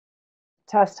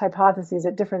test hypotheses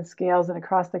at different scales and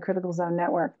across the critical zone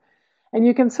network. And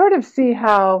you can sort of see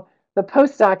how the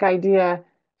postdoc idea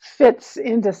fits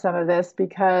into some of this,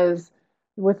 because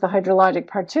with the hydrologic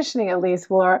partitioning, at least,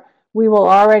 we will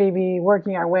already be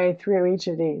working our way through each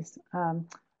of these.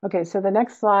 Okay, so the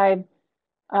next slide.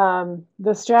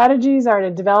 The strategies are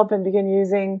to develop and begin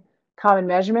using common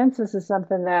measurements. This is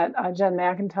something that Jen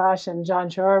McIntosh and John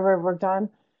Chorover have worked on.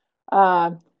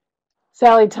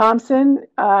 Sally Thompson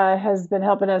has been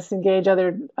helping us engage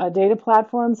other data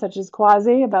platforms such as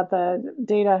Quasi about the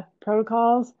data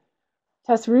protocols.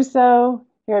 Tess Russo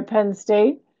here at Penn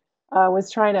State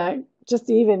was trying to just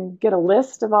even get a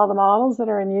list of all the models that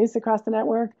are in use across the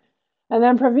network. And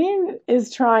then Praveen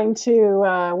is trying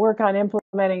to work on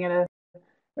implementing an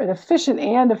efficient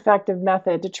and effective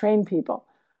method to train people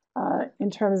in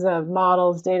terms of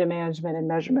models, data management, and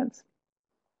measurements.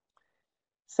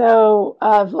 So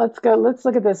let's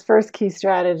look at this first key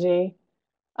strategy.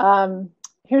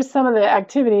 Here's some of the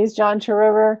activities. John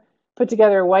Chorover put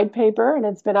together a white paper, and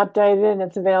it's been updated, and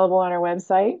it's available on our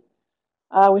website.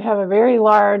 We have a very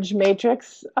large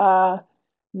matrix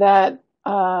that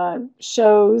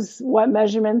shows what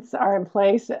measurements are in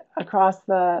place across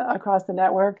the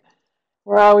network.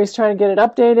 We're always trying to get it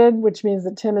updated, which means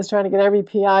that Tim is trying to get every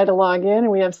PI to log in, and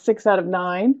we have 6 out of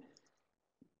 9.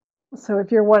 So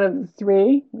if you're one of the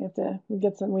 3,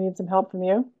 we need some help from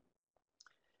you.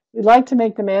 We'd like to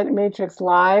make the matrix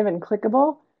live and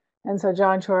clickable, and so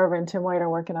John Chorover and Tim White are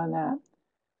working on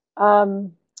that.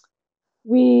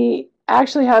 We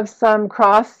actually have some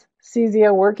cross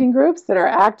CZO working groups that are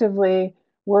actively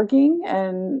working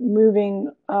and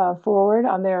moving forward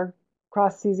on their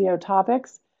cross CZO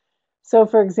topics. So,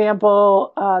 for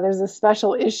example, there's a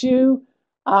special issue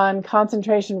on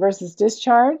concentration versus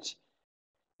discharge,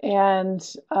 and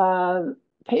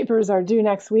papers are due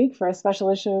next week for a special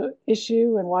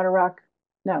issue in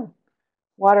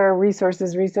water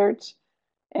resources research,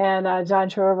 and John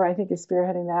Chorover, I think, is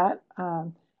spearheading that.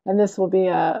 And this will be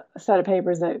a set of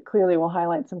papers that clearly will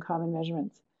highlight some common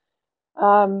measurements.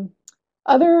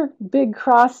 Other big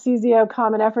cross-CZO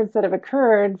common efforts that have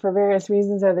occurred for various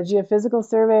reasons are the geophysical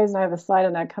surveys, and I have a slide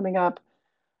on that coming up.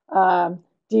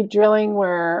 Deep drilling,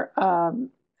 where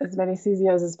as many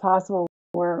CZOs as possible,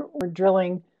 we're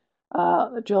drilling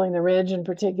the ridge in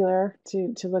particular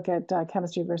to look at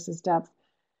chemistry versus depth.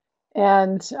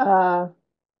 And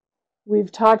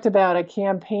we've talked about a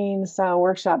campaign-style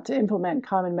workshop to implement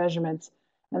common measurements,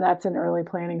 and that's in early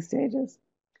planning stages.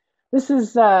 This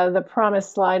is the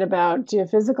promised slide about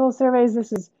geophysical surveys.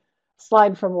 This is a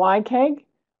slide from WCAG,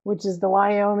 which is the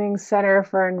Wyoming Center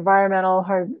for Environmental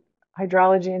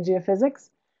Hydrology and Geophysics.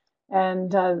 And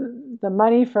the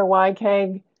money for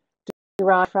WCAG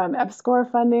derived from EPSCoR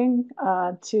funding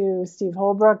to Steve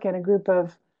Holbrook and a group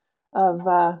of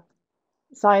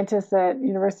scientists at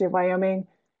University of Wyoming.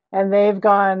 And they've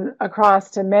gone across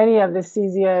to many of the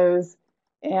CZOs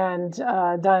and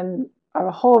done a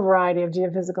whole variety of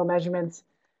geophysical measurements.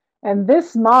 And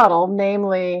this model,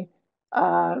 namely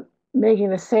making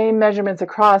the same measurements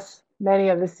across many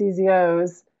of the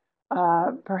CZOs,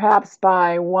 perhaps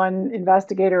by one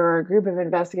investigator or a group of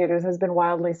investigators, has been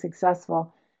wildly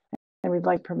successful. And we'd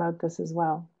like to promote this as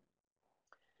well.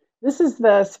 This is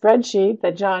the spreadsheet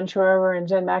that John Chorover and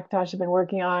Jen McIntosh have been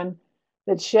working on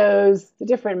that shows the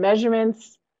different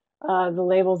measurements, the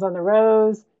labels on the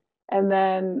rows, and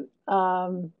then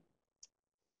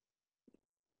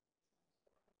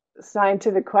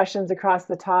scientific questions across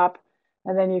the top.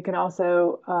 And then you can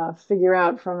also figure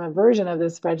out from a version of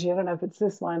this spreadsheet, I don't know if it's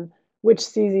this one, which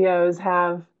CZOs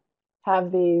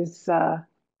have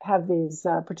these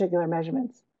particular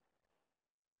measurements.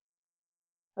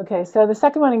 Okay, so the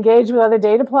second one, engage with other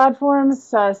data platforms.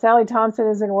 Sally Thompson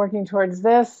has been working towards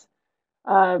this.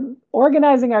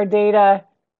 Organizing our data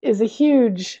is a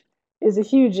huge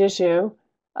issue.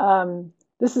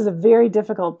 This is a very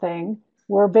difficult thing.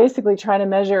 We're basically trying to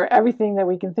measure everything that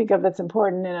we can think of that's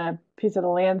important in a piece of the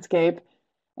landscape,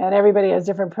 and everybody has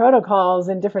different protocols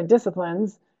in different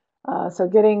disciplines. So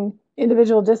getting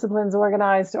individual disciplines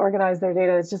organized to organize their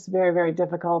data is just very, very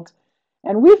difficult.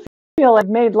 And we feel like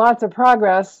we've made lots of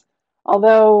progress,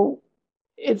 although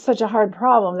it's such a hard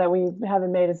problem that we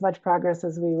haven't made as much progress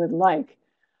as we would like.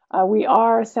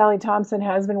 Sally Thompson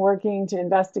has been working to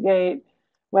investigate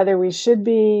whether we should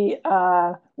be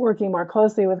working more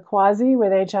closely with Quasi,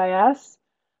 with HIS.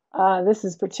 This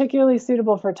is particularly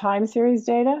suitable for time series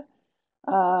data.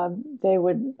 They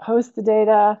would host the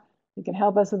data, they can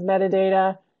help us with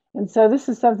metadata. And so this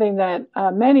is something that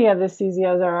many of the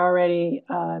CZOs are already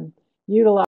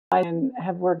utilizing and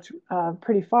have worked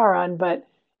pretty far on, but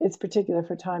it's particular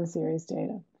for time series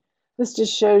data. This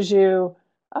just shows you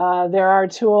There are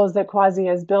tools that Quasi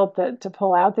has built to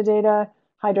pull out the data,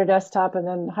 Hydro Desktop and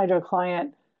then Hydro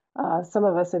Client. Some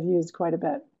of us have used quite a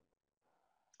bit.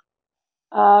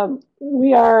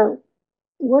 We are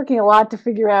working a lot to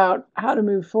figure out how to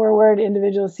move forward.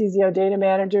 Individual CZO data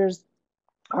managers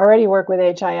already work with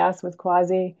HIS, with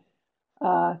Quasi.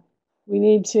 We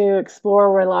need to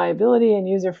explore reliability and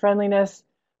user friendliness,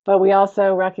 but we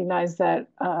also recognize that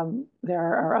there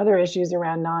are other issues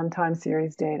around non-time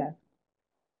series data.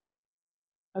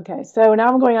 Okay, so now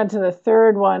I'm going on to the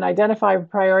third one, identify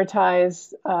and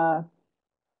prioritize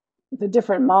the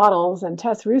different models, and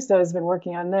Tess Russo has been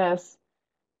working on this.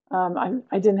 I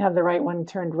didn't have the right one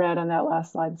turned red on that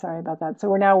last slide, sorry about that. So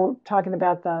we're now talking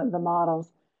about the models.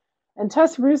 And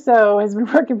Tess Russo has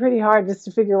been working pretty hard just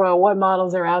to figure out what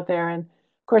models are out there. And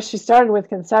of course, she started with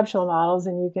conceptual models,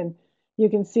 and you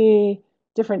can see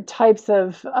different types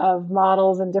of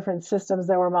models and different systems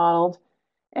that were modeled.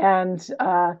 And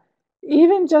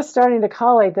even just starting to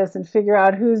collate this and figure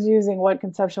out who's using what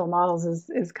conceptual models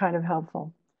is kind of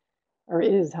helpful, or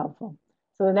is helpful.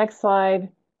 So the next slide,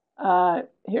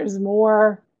 here's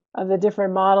more of the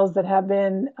different models that have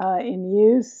been in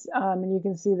use. And you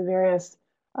can see the various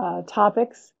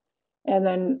topics. And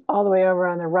then all the way over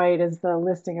on the right is the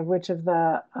listing of which of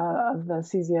the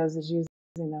CZOs is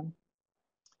using them.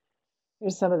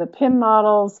 Here's some of the PIM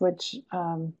models, which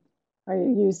are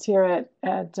used here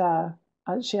at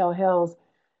Shale Hills.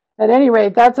 At any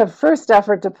rate, that's a first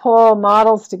effort to pull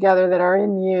models together that are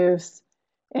in use.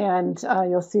 And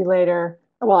you'll see later,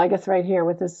 well, I guess right here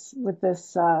with this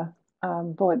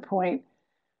bullet point,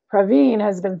 Praveen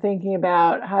has been thinking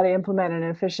about how to implement an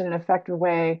efficient and effective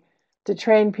way to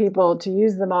train people to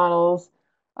use the models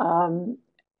and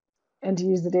to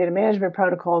use the data management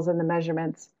protocols and the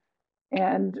measurements.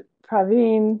 And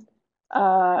Praveen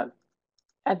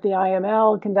at the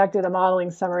IML conducted a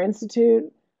Modeling Summer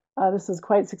Institute. This was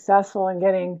quite successful in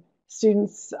getting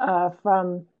students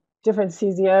from different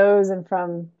CZOs and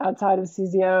from outside of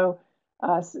CZO.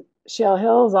 Shale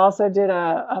Hills also did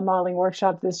a modeling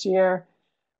workshop this year.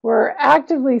 We're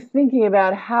actively thinking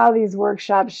about how these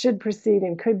workshops should proceed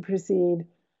and could proceed.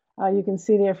 You can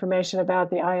see the information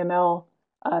about the IML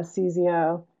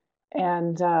CZO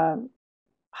and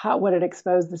what it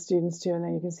exposed the students to, and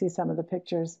then you can see some of the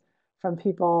pictures from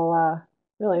people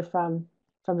really from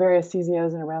various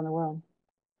CZOs and around the world.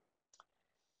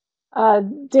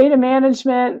 Data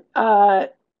management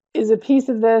is a piece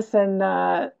of this, and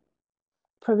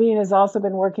Praveen has also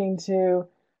been working to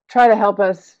try to help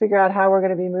us figure out how we're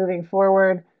going to be moving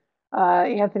forward.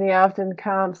 Anthony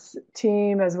Aftenkamp's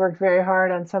team has worked very hard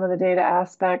on some of the data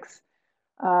aspects.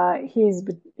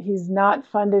 He's not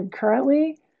funded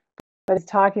currently, but he's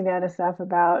talking to NSF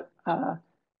about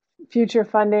future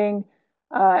funding.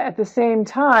 At the same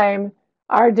time,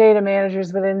 our data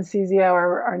managers within CZO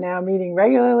are now meeting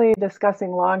regularly,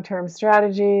 discussing long-term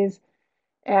strategies.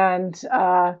 And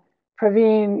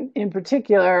Praveen, in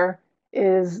particular,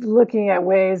 is looking at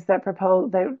ways that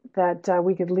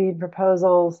we could lead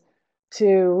proposals to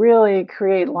really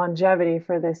create longevity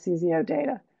for the CZO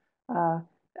data.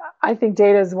 I think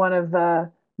data is one of the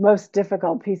most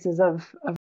difficult pieces of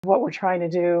what we're trying to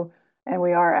do, and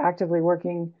we are actively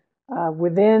working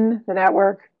within the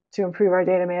network to improve our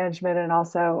data management, and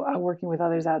also working with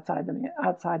others outside of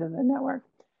the network.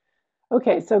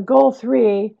 Okay, so goal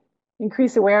 3,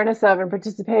 increase awareness of and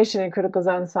participation in critical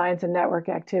zone science and network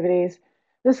activities.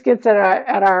 This gets at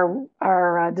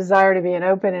our desire to be an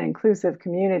open and inclusive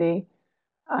community.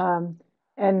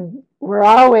 And we're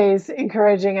always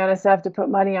encouraging NSF to put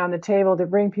money on the table to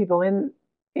bring people into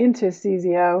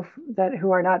CZO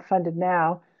who are not funded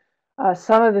now.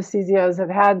 Some of the CZOs have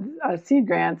had seed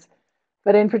grants,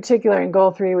 but in particular in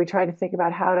goal 3, we try to think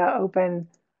about how to open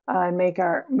and make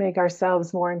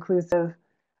ourselves more inclusive,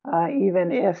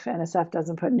 even if NSF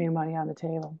doesn't put new money on the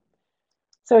table.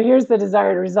 So here's the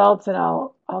desired results, and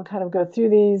I'll kind of go through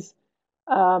these.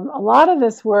 A lot of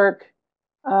this work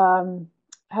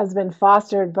has been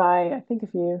fostered by, I think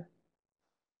if you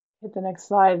hit the next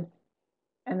slide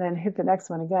and then hit the next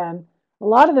one again, a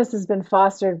lot of this has been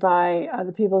fostered by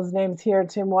the people's names here: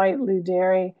 Tim White, Lou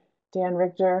Derry, Dan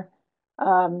Richter.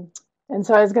 And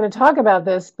so I was going to talk about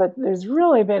this, but there's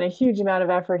really been a huge amount of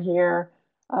effort here.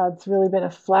 It's really been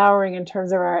a flowering in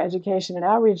terms of our education and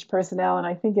outreach personnel, and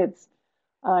I think it's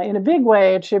in a big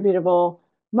way attributable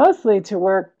mostly to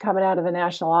work coming out of the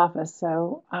national office.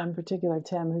 So in particular,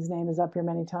 Tim, whose name is up here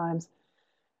many times.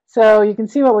 So you can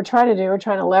see what we're trying to do. We're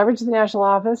trying to leverage the national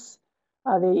office,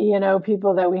 the E&O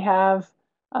people that we have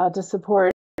to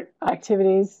support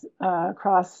activities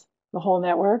across the whole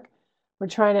network. We're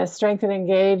trying to strengthen and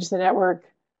engage the network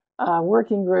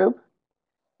working group.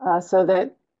 so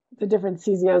that the different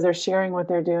CZOs are sharing what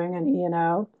they're doing in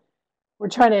E&O. We're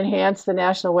trying to enhance the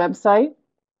national website.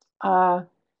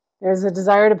 There's a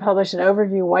desire to publish an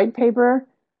overview white paper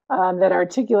that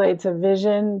articulates a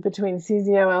vision between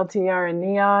CZO, LTR, and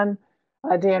NEON.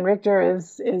 Dan Richter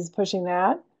is pushing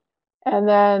that. And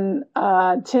then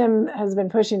Tim has been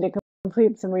pushing to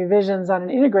complete some revisions on an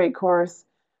Integrate course,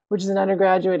 which is an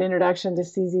undergraduate introduction to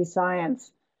CZ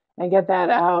science, and get that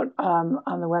out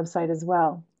on the website as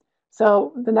well.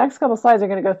 So the next couple slides are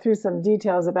going to go through some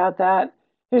details about that.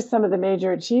 Here's some of the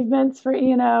major achievements for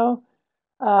E&O.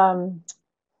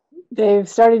 They've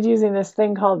started using this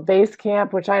thing called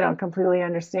Basecamp, which I don't completely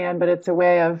understand, but it's a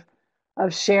way of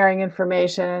sharing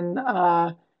information.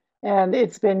 And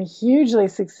it's been hugely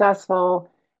successful.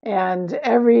 And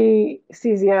every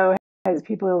CZO has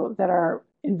people that are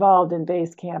involved in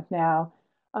Basecamp now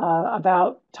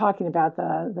about talking about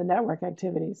the network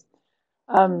activities.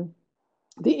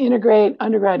 The Integrate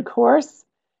undergrad course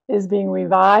is being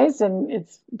revised and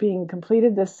it's being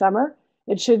completed this summer.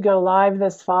 It should go live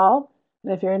this fall.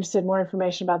 And if you're interested in more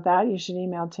information about that, you should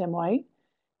email Tim White.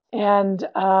 And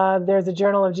there's a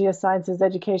Journal of Geosciences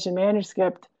Education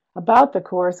manuscript about the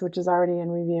course, which is already in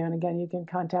review. And again, you can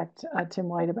contact Tim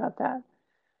White about that.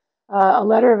 A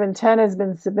letter of intent has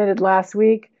been submitted last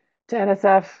week to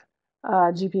NSF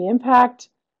GP Impact.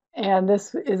 And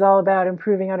this is all about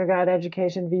improving undergrad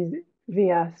education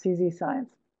via CZ Science.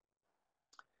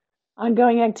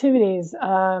 Ongoing activities.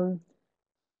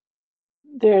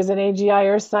 There's an AGI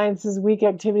Earth Sciences Week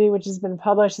activity, which has been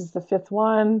published. It's the 5th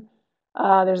one.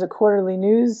 There's a quarterly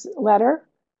newsletter,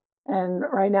 and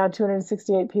right now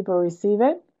 268 people receive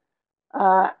it.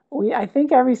 I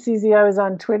think every CZO is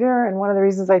on Twitter, and one of the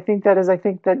reasons I think that is I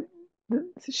think that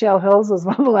Shale Hills was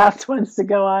one of the last ones to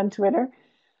go on Twitter.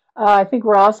 I think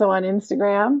we're also on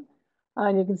Instagram,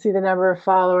 and you can see the number of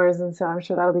followers, and so I'm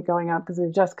sure that'll be going up because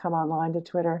we've just come online to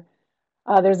Twitter.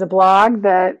 There's a blog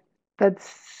that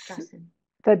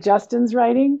Justin's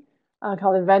writing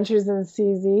called Adventures in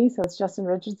CZ, so it's Justin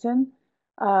Richardson.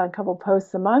 A couple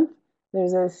posts a month.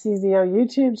 There's a CZO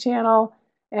YouTube channel,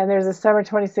 and there's a summer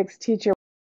 26 teacher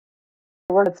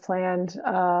work that's planned.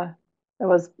 It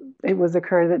was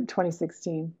occurred in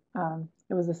 2016.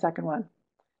 It was the second one.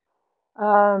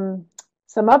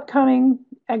 Some upcoming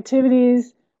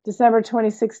activities: December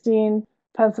 2016,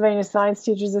 Pennsylvania Science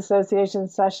Teachers Association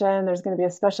session. There's going to be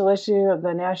a special issue of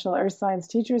the National Earth Science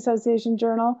Teacher Association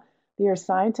Journal, The Earth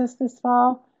Scientist, this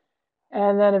fall.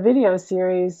 And then a video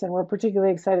series, and we're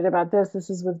particularly excited about this. This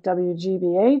is with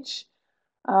WGBH,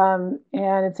 and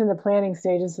it's in the planning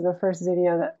stages, so the first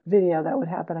video that would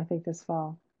happen, I think, this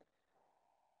fall.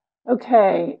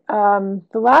 Okay, the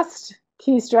last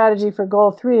key strategy for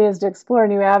Goal 3 is to explore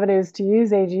new avenues to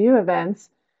use AGU events,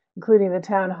 including the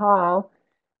town hall.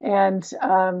 And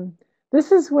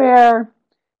this is where,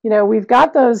 we've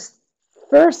got those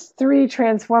first 3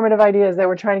 transformative ideas that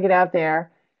we're trying to get out there.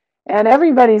 And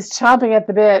everybody's chomping at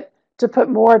the bit to put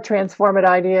more transformative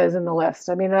ideas in the list.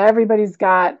 I mean, everybody's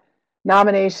got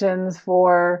nominations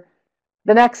for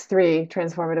the next 3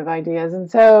 transformative ideas. And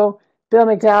so Bill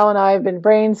McDowell and I have been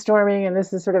brainstorming, and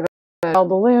this is sort of a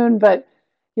balloon, but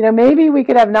maybe we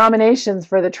could have nominations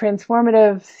for the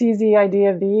transformative CZ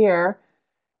idea of the year,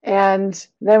 and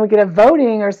then we could have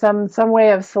voting or some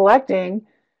way of selecting,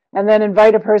 and then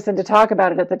invite a person to talk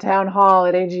about it at the town hall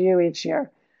at AGU each year.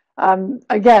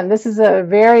 Again, this is a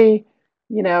very,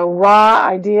 raw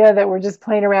idea that we're just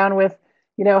playing around with.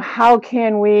 How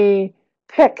can we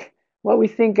pick what we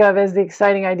think of as the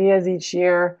exciting ideas each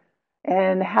year,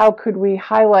 and how could we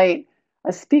highlight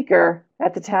a speaker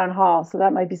at the town hall? So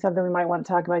that might be something we might want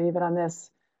to talk about even on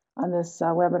this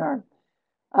webinar.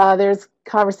 There's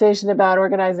conversation about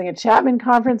organizing a Chapman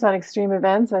conference on extreme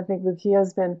events. I think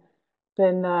Lukia's been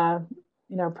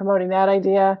promoting that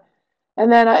idea. And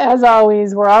then, as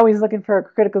always, we're always looking for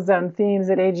critical zone themes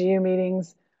at AGU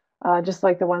meetings, just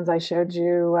like the ones I showed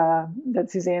you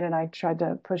that Suzanne and I tried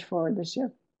to push forward this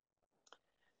year.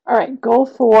 All right, Goal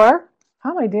 4.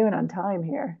 How am I doing on time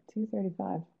here?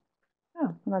 2:35. Oh,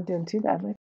 I'm not doing too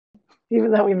badly,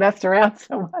 even though we messed around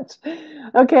so much.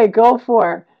 Okay, Goal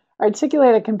 4.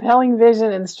 Articulate a compelling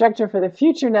vision and structure for the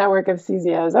future network of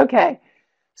CZOs. Okay,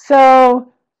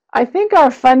 so I think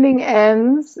our funding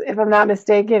ends, if I'm not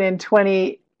mistaken, in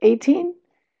 2018.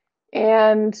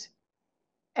 And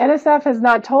NSF has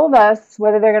not told us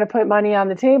whether they're going to put money on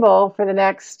the table for the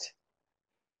next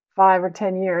 5 or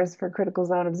 10 years for critical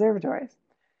zone observatories.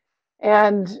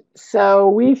 And so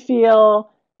we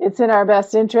feel it's in our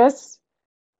best interest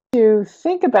to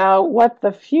think about what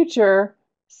the future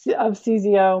of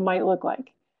CZO might look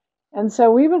like. And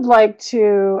so we would like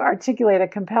to articulate a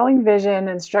compelling vision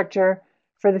and structure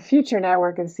for the future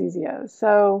network of CZOs.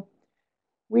 So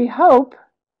we hope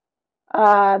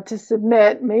to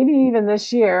submit, maybe even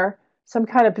this year, some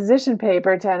kind of position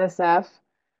paper to NSF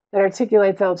that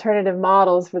articulates alternative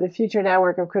models for the future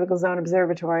network of critical zone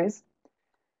observatories.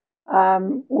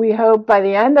 We hope by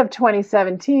the end of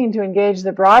 2017 to engage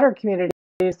the broader community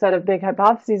with a set of big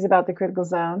hypotheses about the critical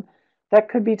zone that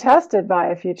could be tested by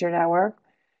a future network.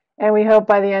 And we hope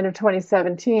by the end of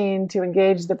 2017 to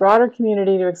engage the broader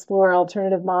community to explore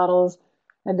alternative models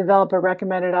and develop a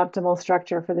recommended optimal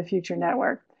structure for the future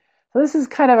network. So this is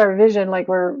kind of our vision, like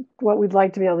what we'd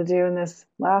like to be able to do in this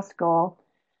last goal.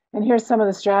 And here's some of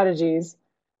the strategies.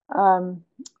 I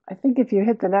think if you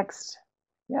hit the next,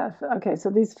 yes, okay, so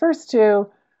these first two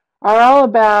are all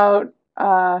about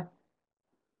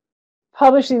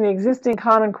publishing the existing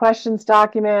common questions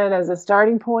document as a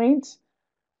starting point.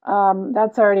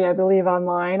 That's already, I believe,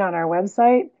 online on our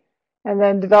website. And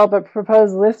then develop a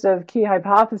proposed list of key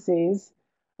hypotheses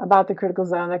about the critical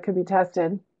zone that could be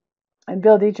tested. And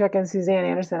Bill Dietrich and Suzanne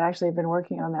Anderson actually have been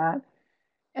working on that.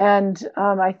 And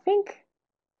I think,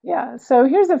 yeah, so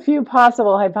here's a few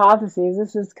possible hypotheses.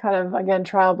 This is kind of, again,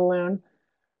 trial balloon.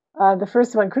 The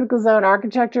first one, critical zone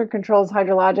architecture controls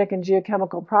hydrologic and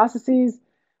geochemical processes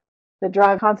that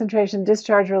drive concentration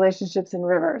discharge relationships in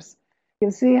rivers. You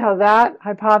can see how that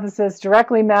hypothesis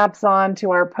directly maps on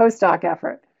to our postdoc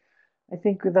effort. I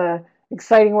think the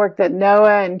exciting work that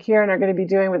Noah and Kieran are going to be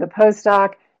doing with a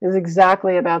postdoc is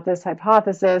exactly about this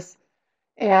hypothesis,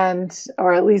 and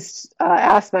or at least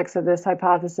aspects of this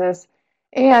hypothesis.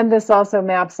 And this also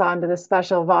maps onto the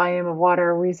special volume of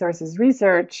water resources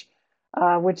research,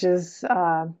 which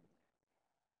John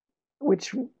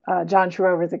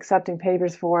Schroeder is accepting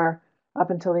papers for up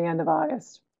until the end of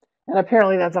August. And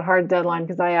apparently that's a hard deadline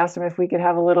because I asked him if we could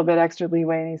have a little bit extra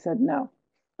leeway, and he said no.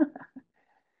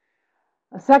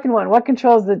 A second one, what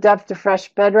controls the depth to fresh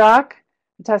bedrock?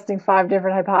 I'm testing 5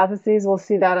 different hypotheses. We'll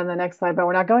see that on the next slide, but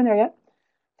we're not going there yet.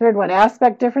 Third one,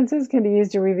 aspect differences can be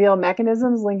used to reveal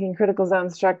mechanisms linking critical zone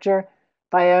structure,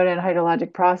 biota, and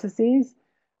hydrologic processes.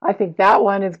 I think that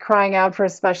one is crying out for a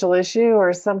special issue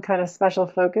or some kind of special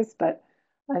focus, but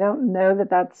I don't know that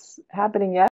that's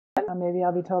happening yet. Maybe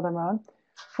I'll be told I'm wrong.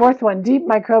 Fourth one, deep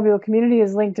microbial community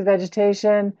is linked to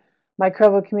vegetation.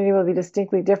 Microbial community will be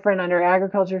distinctly different under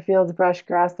agriculture fields, brush,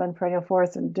 grassland, perennial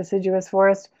forest, and deciduous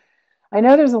forest. I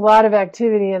know there's a lot of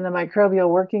activity in the microbial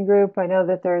working group. I know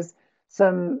that there's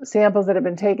some samples that have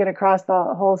been taken across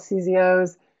the whole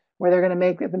CZOs where they're going to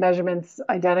make the measurements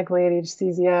identically at each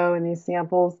CZO in these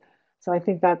samples. So I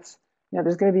think that's,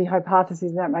 there's going to be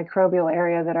hypotheses in that microbial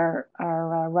area that are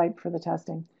ripe for the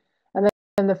testing.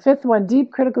 And the fifth one,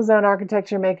 deep critical zone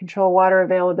architecture may control water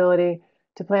availability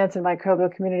to plants and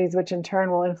microbial communities, which in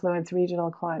turn will influence regional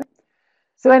climate.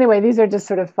 So anyway, these are just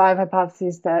sort of 5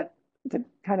 hypotheses that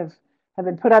kind of have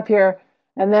been put up here.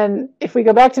 And then if we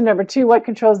go back to number 2, what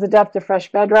controls the depth of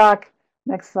fresh bedrock?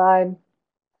 Next slide.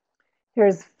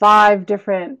 Here's 5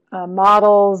 different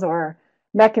models or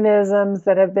mechanisms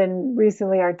that have been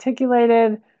recently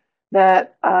articulated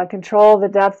that control the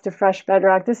depth to fresh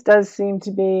bedrock. This does seem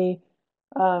to be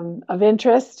of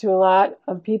interest to a lot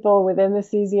of people within the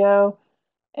CZO.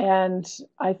 And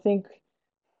I think,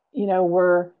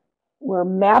 we're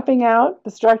mapping out the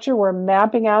structure. We're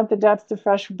mapping out the depth to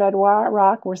fresh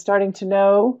bedrock. We're starting to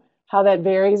know how that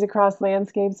varies across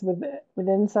landscapes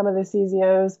within some of the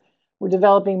CZOs. We're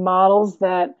developing models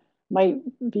that might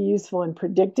be useful in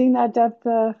predicting that depth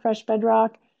to fresh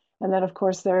bedrock. And then, of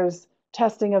course, there's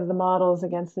testing of the models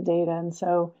against the data. And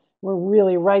so we're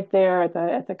really right there at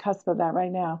the cusp of that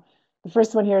right now. The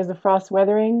first one here is the frost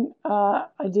weathering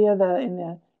idea in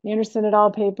the Anderson et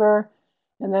al. Paper,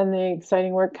 and then the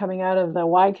exciting work coming out of the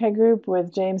YK group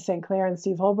with James St. Clair and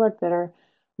Steve Holbrook that are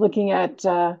looking at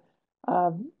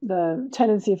the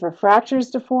tendency for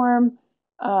fractures to form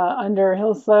under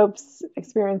hill slopes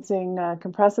experiencing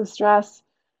compressive stress.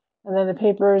 And then the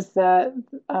papers that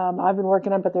I've been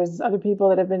working on, but there's other people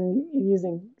that have been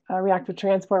using reactive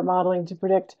transport modeling to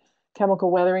predict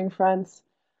chemical weathering fronts.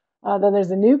 Then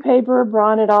there's a new paper,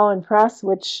 Braun et al. In Press,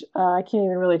 which I can't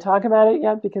even really talk about it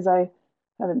yet because I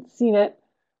haven't seen it.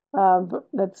 But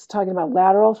that's talking about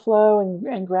lateral flow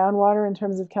and groundwater in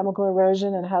terms of chemical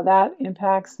erosion and how that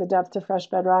impacts the depth to fresh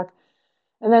bedrock.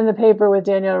 And then the paper with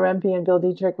Daniel Rempe and Bill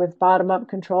Dietrich with bottom-up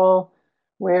control,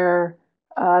 where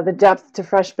the depth to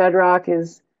fresh bedrock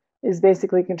is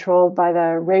basically controlled by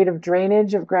the rate of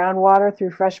drainage of groundwater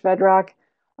through fresh bedrock,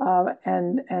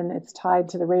 and it's tied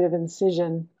to the rate of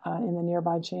incision in the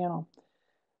nearby channel.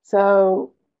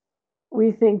 So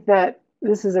we think that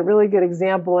this is a really good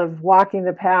example of walking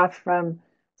the path from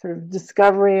sort of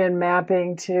discovery and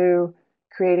mapping to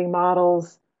creating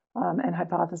models and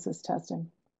hypothesis testing.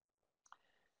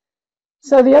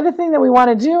 So the other thing that we want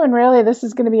to do, and really this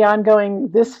is going to be ongoing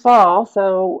this fall,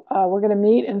 so we're going to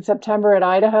meet in September at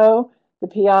Idaho, the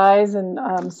PIs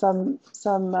and some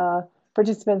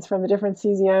participants from the different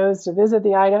CZOs to visit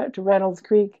the Idaho to Reynolds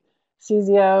Creek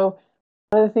CZO.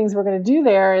 One of the things we're going to do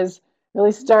there is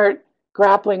really start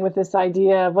grappling with this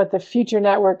idea of what the future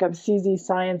network of CZ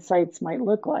science sites might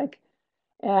look like.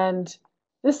 And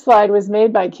this slide was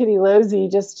made by Kitty Losey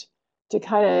just to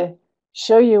kind of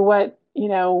show you what,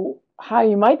 how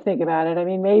you might think about it. I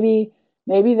mean, maybe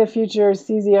the future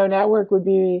CZO network would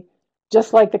be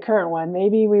just like the current one.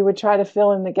 Maybe we would try to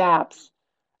fill in the gaps.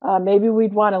 Maybe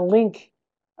we'd want to link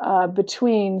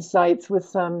between sites with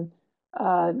some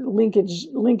linkage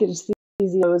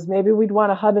CZOs. Maybe we'd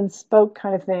want a hub and spoke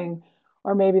kind of thing,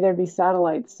 or maybe there'd be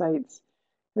satellite sites.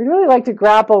 We'd really like to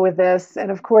grapple with this,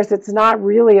 and of course it's not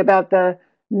really about the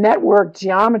network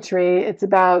geometry, it's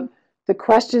about the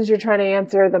questions you're trying to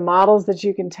answer, the models that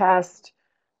you can test,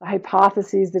 the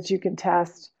hypotheses that you can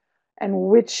test, and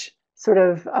which sort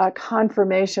of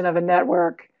confirmation of a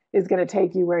network is going to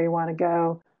take you where you want to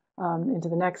go into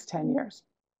the next 10 years.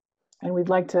 And we'd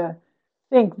like to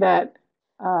think that,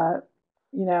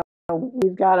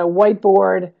 we've got a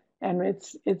whiteboard, and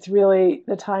it's really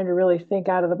the time to really think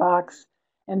out of the box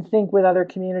and think with other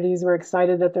communities. We're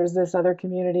excited that there's this other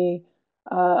community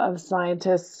of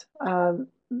scientists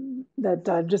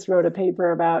that just wrote a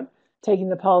paper about taking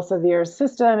the pulse of the Earth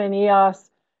system and EOS.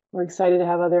 We're excited to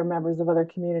have other members of other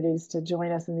communities to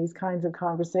join us in these kinds of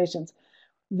conversations.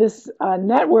 This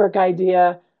network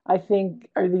idea, I think,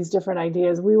 are these different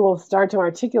ideas. We will start to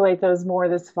articulate those more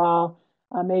this fall,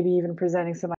 maybe even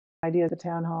presenting some ideas at the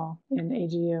town hall in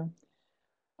AGU.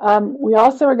 We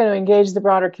also are going to engage the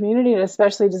broader community in a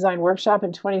specially designed workshop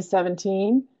in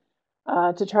 2017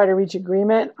 to try to reach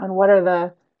agreement on what are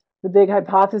the big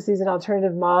hypotheses and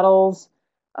alternative models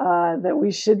that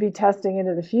we should be testing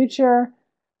into the future.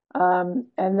 And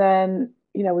then,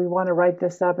 we want to write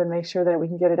this up and make sure that we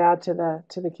can get it out to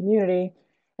the community.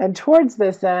 And towards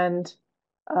this end,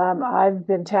 I've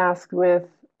been tasked with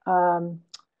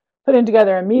putting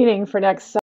together a meeting for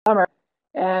next summer,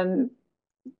 and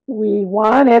we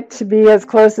want it to be as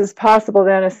close as possible to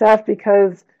NSF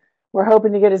because we're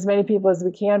hoping to get as many people as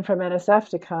we can from NSF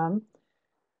to come.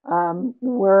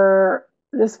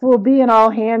 This will be an all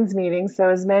hands meeting, so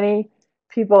as many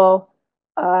people,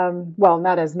 well,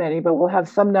 not as many, but we'll have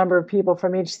some number of people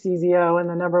from each CZO, and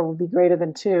the number will be greater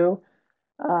than 2.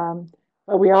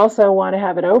 But we also want to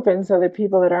have it open so that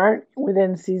people that aren't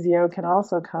within CZO can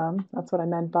also come. That's what I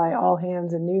meant by all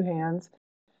hands and new hands.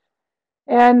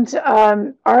 And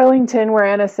Arlington,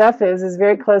 where NSF is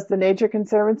very close to the Nature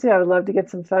Conservancy. I would love to get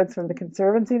some folks from the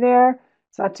Conservancy there.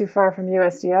 It's not too far from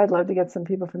USDA. I'd love to get some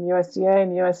people from USDA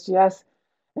and USGS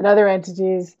and other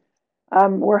entities.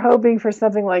 We're hoping for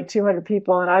something like 200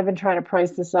 people, and I've been trying to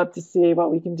price this up to see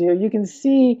what we can do. You can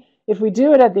see if we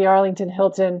do it at the Arlington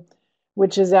Hilton,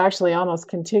 which is actually almost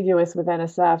contiguous with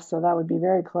NSF, so that would be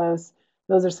very close.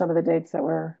 Those are some of the dates that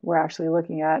we're actually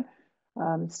looking at.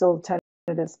 Still tentative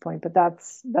at this point, but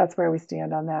that's where we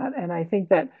stand on that. And I think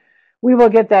that we will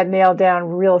get that nailed down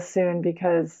real soon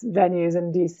because venues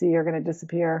in DC are going to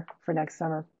disappear for next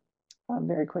summer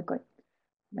very quickly.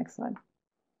 Next slide.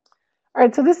 All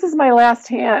right, so this is my last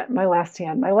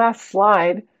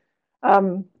slide.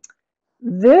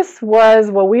 This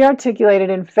was what we articulated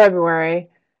in February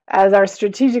as our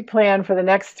strategic plan for the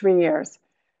next 3 years.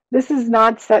 This is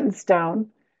not set in stone.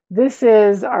 This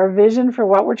is our vision for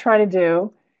what we're trying to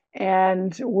do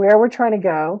and where we're trying to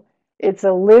go. It's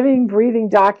a living, breathing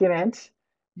document.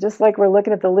 Just like we're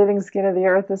looking at the living skin of the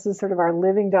earth, this is sort of our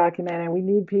living document, and we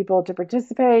need people to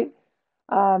participate.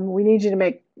 We need you to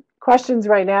make questions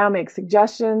right now, make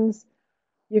suggestions.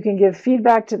 You can give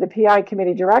feedback to the PI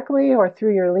committee directly or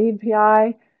through your lead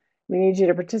PI. We need you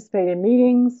to participate in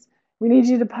meetings. We need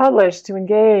you to publish, to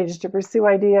engage, to pursue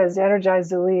ideas, to energize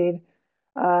the lead.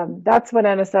 That's what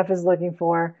NSF is looking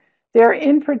for. They're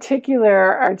in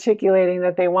particular articulating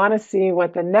that they want to see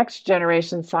what the next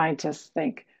generation scientists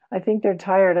think. I think they're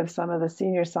tired of some of the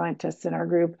senior scientists in our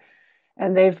group,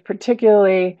 and they've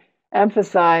particularly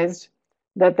emphasized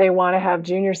that they want to have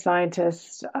junior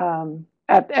scientists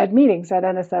at meetings, at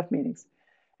NSF meetings.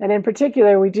 And in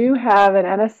particular, we do have an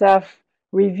NSF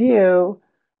review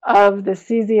of the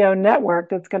CZO network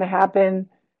that's going to happen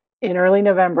in early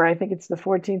November. I think it's the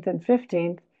 14th and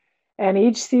 15th. And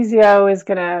each CZO is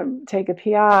going to take a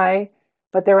PI,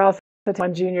 but there are also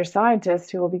one junior scientist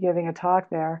who will be giving a talk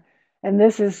there. And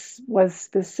this was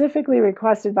specifically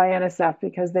requested by NSF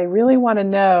because they really want to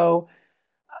know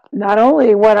not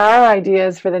only what our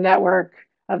ideas for the network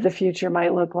of the future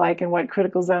might look like and what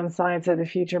critical zone science of the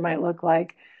future might look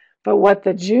like, but what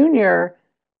the junior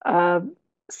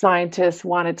scientists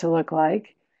want it to look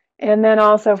like, and then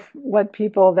also what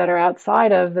people that are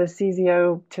outside of the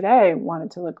CZO today want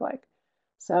it to look like.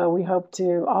 So we hope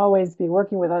to always be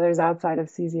working with others outside of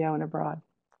CZO and abroad.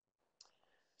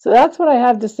 So that's what I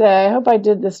have to say. I hope I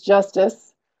did this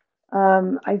justice.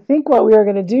 I think what we are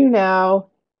going to do now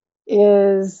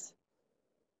is,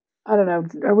 I don't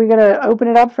know, are we going to open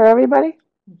it up for everybody?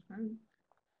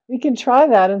 We can try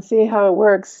that and see how it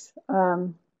works.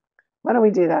 Why don't we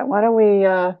do that? Why don't we,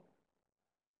 and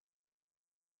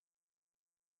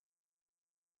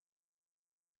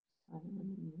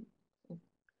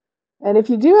if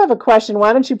you do have a question,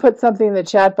 why don't you put something in the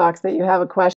chat box that you have a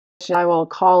question? I will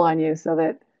call on you so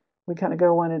that we kind of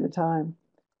go one at a time.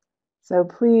 So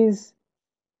please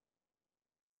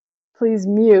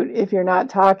mute if you're not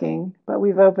talking, but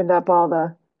we've opened up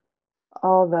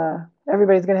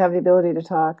everybody's going to have the ability to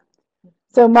talk.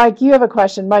 So Mike, you have a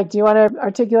question. Mike, do you want to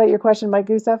articulate your question, Mike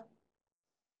Gusev?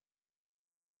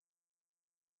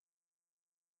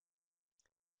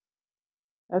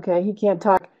 Okay, he can't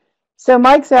talk. So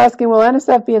Mike's asking, will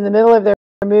NSF be in the middle of their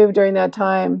move during that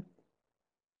time?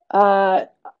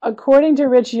 According to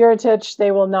Rich Yuritich, they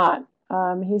will not.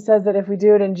 He says that if we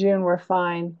do it in June, we're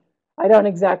fine. I don't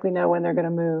exactly know when they're going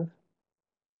to move.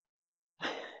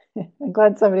 I'm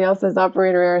glad somebody else has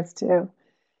operator errors too.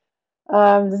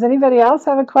 Does anybody else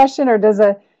have a question, or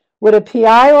would a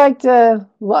PI like to,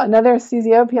 another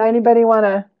CZO PI, anybody want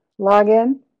to log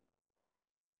in?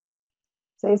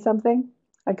 Say something?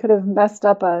 I could have messed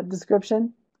up a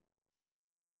description.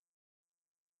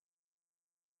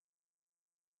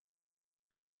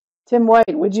 Tim White,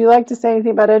 would you like to say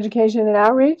anything about education and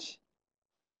outreach?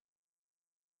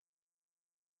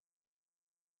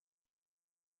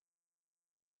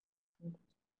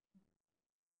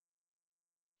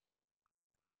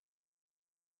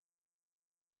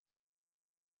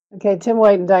 Okay, Tim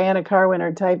White and Diana Carwin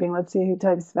are typing. Let's see who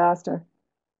types faster.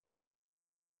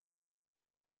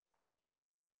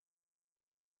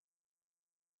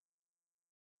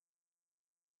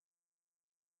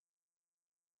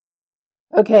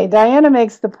 Okay, Diana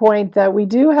makes the point that we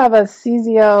do have a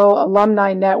CZO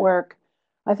alumni network.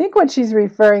 I think what she's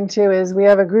referring to is we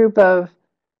have a group of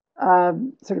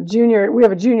sort of we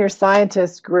have a junior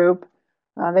scientist group.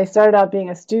 They started out being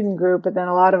a student group, but then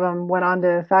a lot of them went on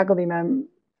to faculty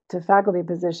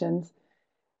positions.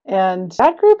 And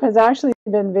that group has actually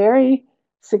been very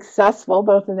successful,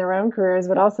 both in their own careers,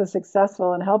 but also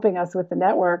successful in helping us with the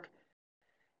network.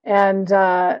 And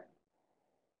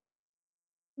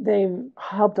they've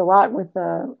helped a lot with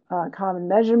the common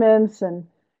measurements and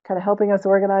kind of helping us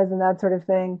organize and that sort of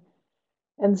thing.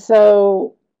 And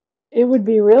so it would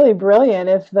be really brilliant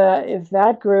if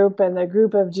that group and the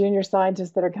group of junior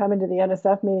scientists that are coming to the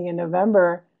NSF meeting in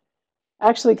November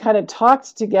actually kind of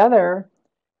talked together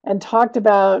and talked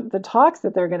about the talks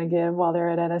that they're going to give while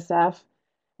they're at NSF,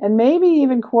 and maybe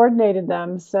even coordinated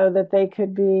them so that they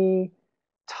could be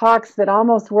talks that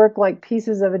almost work like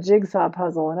pieces of a jigsaw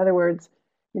puzzle. In other words,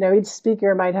 each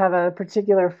speaker might have a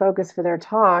particular focus for their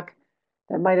talk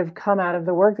that might have come out of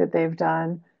the work that they've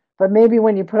done. But maybe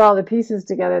when you put all the pieces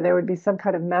together, there would be some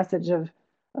kind of message of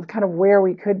kind of where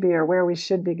we could be or where we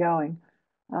should be going.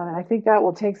 I think that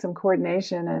will take some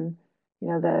coordination, and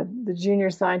the junior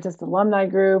scientist alumni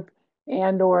group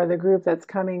and or the group that's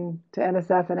coming to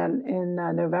NSF in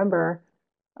November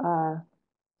are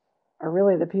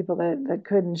really the people that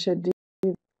could and should do.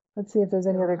 Let's see if there's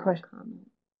any other question.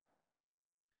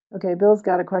 Okay, Bill's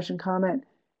got a question comment.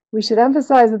 We should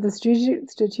emphasize that the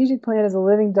strategic plan is a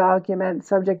living document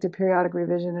subject to periodic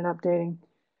revision and updating.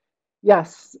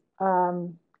 Yes,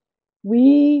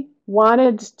 we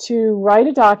wanted to write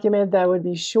a document that would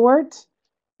be short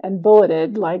and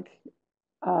bulleted, like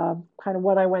kind of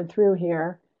what I went through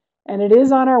here. And it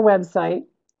is on our website.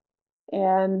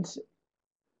 And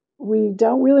we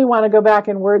don't really want to go back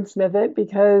and wordsmith it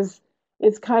because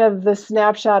it's kind of the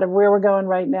snapshot of where we're going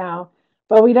right now.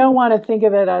 But we don't want to think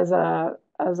of it as a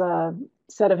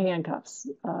set of handcuffs.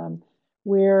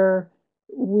 We are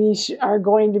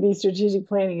going to be strategic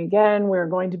planning again. We're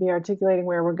going to be articulating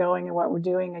where we're going and what we're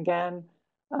doing again.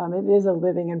 It is a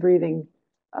living and breathing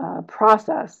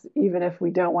process, even if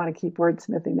we don't want to keep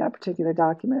wordsmithing that particular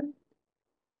document.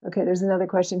 Okay, there's another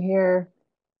question here.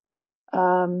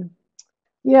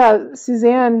 Yeah,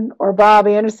 Suzanne or Bob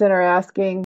Anderson are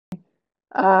asking,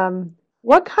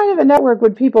 what kind of a network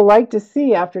would people like to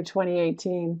see after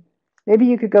 2018? Maybe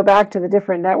you could go back to the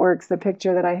different networks, the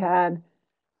picture that I had.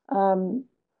 Um,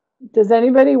 does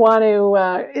anybody want to,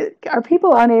 are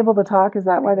people unable to talk? Is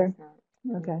that why they're,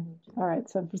 okay. All right.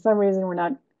 So for some reason, we're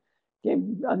not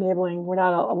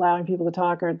allowing people to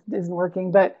talk, or it isn't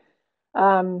working. But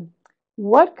um,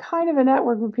 what kind of a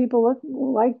network would people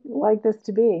like this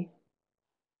to be?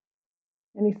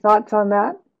 Any thoughts on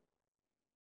that?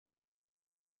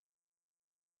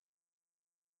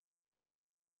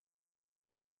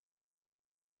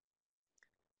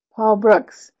 Paul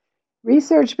Brooks.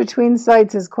 Research between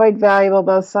sites is quite valuable,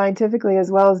 both scientifically as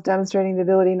well as demonstrating the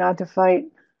ability not to fight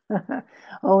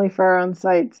only for our own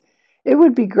sites. It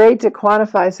would be great to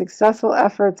quantify successful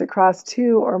efforts across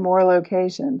 2 or more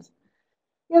locations.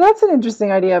 Yeah, that's an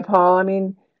interesting idea, Paul. I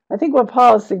mean, I think what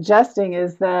Paul is suggesting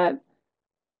is that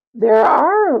there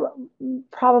are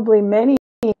probably many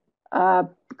uh,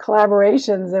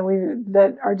 collaborations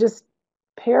that are just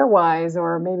pairwise,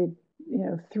 or maybe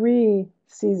 3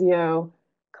 CZO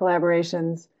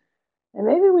collaborations, and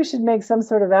maybe we should make some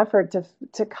sort of effort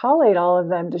to collate all of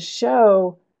them to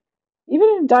show, even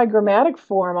in diagrammatic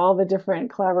form, all the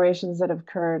different collaborations that have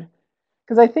occurred.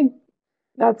 Because I think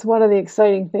that's one of the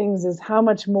exciting things, is how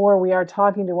much more we are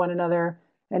talking to one another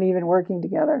and even working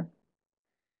together.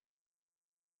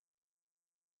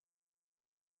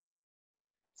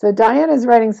 So Diane is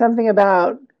writing something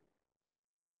about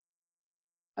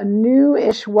a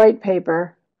new-ish white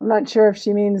paper. I'm not sure if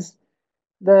she means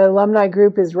the alumni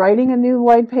group is writing a new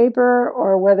white paper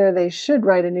or whether they should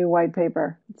write a new white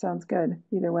paper. It sounds good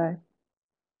either way.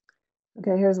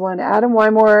 Okay, here's one. Adam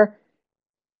Wymore.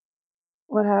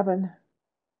 What happened?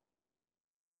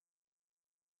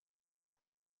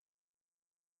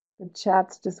 The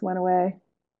chats just went away.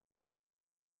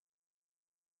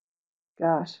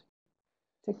 Gosh,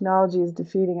 technology is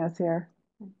defeating us here.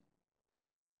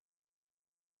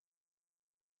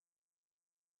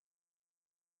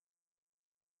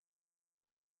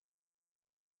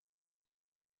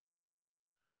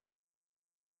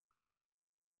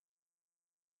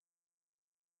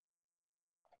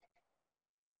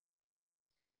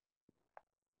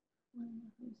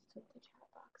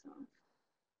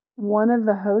 One of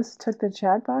the hosts took the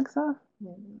chat box off?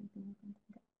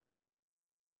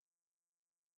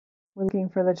 We're looking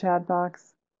for the chat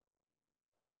box.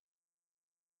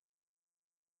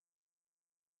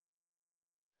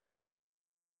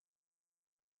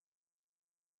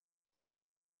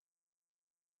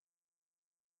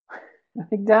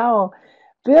 McDowell.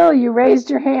 Bill, you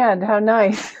raised your hand. How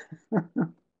nice.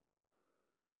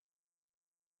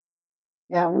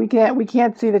 Yeah, we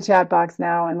can't see the chat box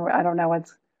now, and I don't know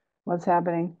what's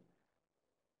happening.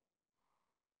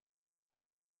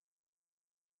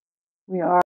 We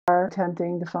are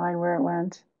attempting to find where it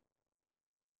went.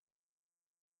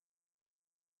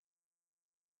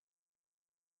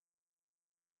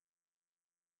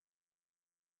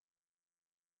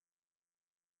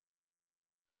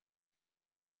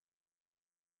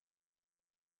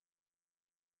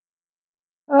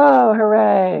 Oh,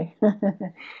 hooray.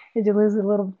 Did you lose a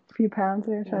little few pounds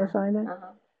there trying to find it?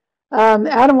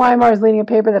 Adam Weimar is leading a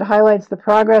paper that highlights the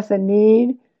progress and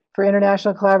need for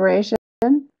international collaboration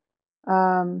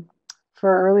um,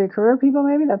 for early career people,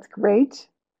 maybe. That's great.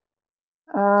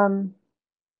 What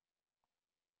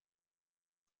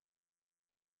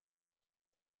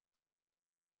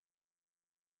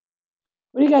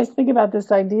do you guys think about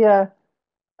this idea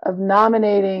of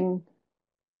nominating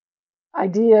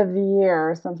idea of the year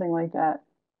or something like that,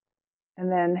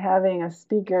 and then having a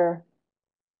speaker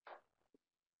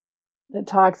that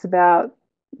talks about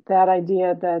that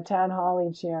idea at the town hall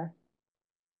each year?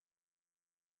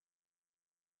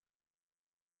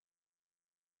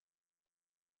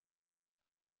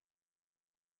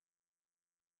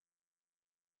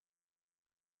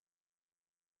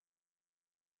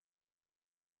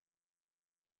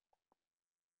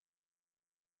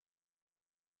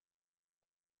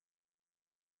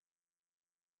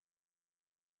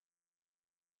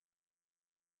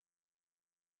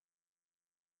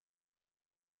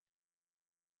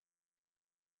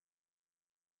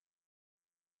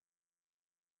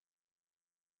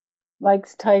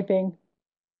 Likes typing.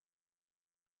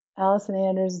 Allison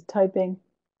Anders is typing.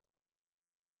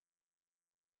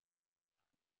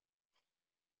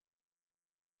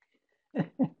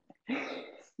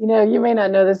 You may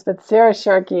not know this, but Sarah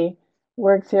Sharkey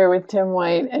works here with Tim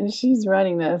White, and she's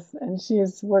running this, and she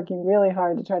is working really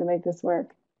hard to try to make this work.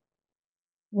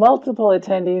 Multiple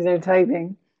attendees are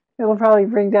typing. It'll probably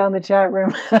bring down the chat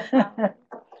room.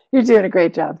 You're doing a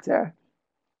great job, Sarah.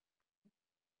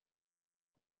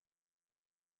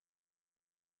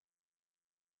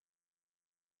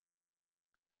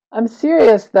 I'm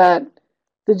serious that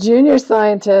the junior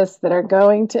scientists that are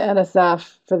going to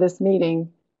NSF for this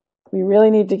meeting, we really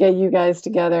need to get you guys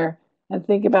together and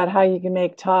think about how you can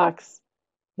make talks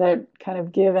that kind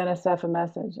of give NSF a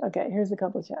message. Okay, here's a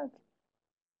couple chats.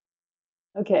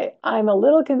 Okay, I'm a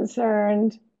little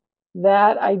concerned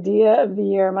that idea of the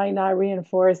year might not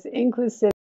reinforce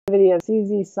inclusivity of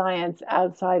CZ science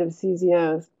outside of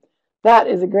CZOs. That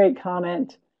is a great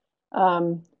comment.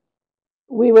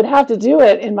 We would have to do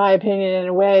it, in my opinion, in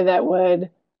a way that would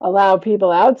allow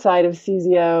people outside of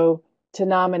CZO to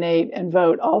nominate and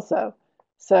vote also.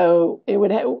 So it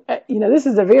would, this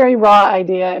is a very raw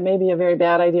idea. It may be a very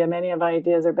bad idea. Many of my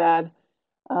ideas are bad.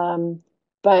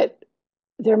 But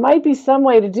there might be some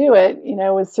way to do it,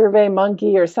 with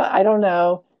SurveyMonkey or some, I don't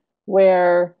know,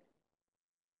 where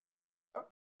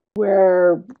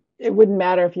it wouldn't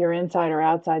matter if you're inside or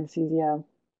outside CZO.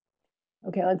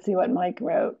 Okay, let's see what Mike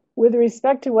wrote. With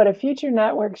respect to what a future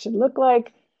network should look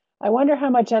like, I wonder how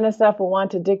much NSF will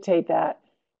want to dictate that.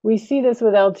 We see this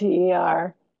with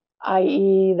LTER,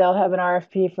 i.e. they'll have an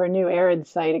RFP for a new ARID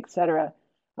site, etc.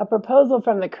 A proposal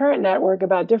from the current network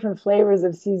about different flavors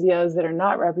of CZOs that are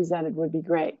not represented would be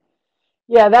great.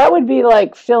 Yeah, that would be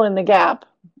like fill in the gap.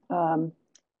 The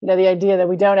idea that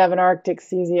we don't have an Arctic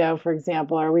CZO, for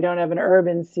example, or we don't have an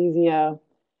urban CZO.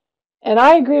 And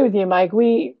I agree with you, Mike.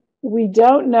 We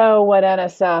don't know what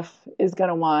NSF is going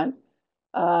to want.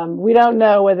 We don't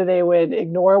know whether they would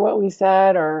ignore what we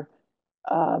said or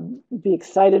be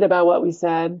excited about what we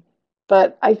said.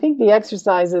 But I think the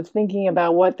exercise of thinking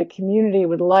about what the community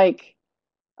would like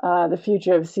the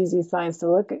future of CZ science to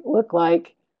look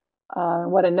like,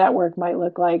 what a network might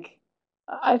look like,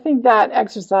 I think that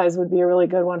exercise would be a really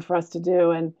good one for us to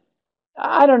do. And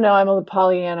I don't know, I'm a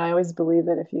Pollyanna. I always believe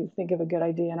that if you think of a good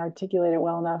idea and articulate it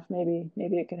well enough, maybe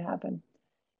it could happen.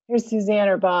 Here's Suzanne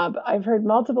or Bob. I've heard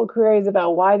multiple queries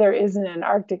about why there isn't an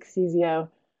Arctic CZO.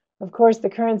 Of course, the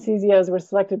current CZOs were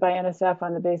selected by NSF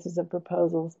on the basis of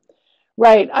proposals.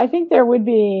 Right. I think there would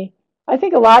be. I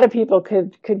think a lot of people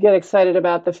could get excited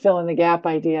about the fill in the gap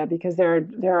idea because there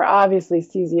are obviously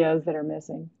CZOs that are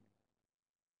missing.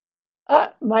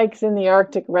 Mike's in the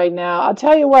Arctic right now. I'll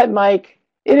tell you what, Mike.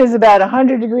 It is about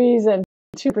 100 degrees and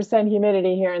 2%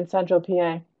 humidity here in central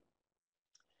PA.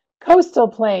 Coastal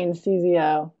Plains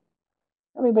CZO.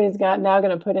 Everybody's now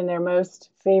going to put in their most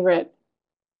favorite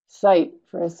site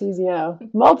for a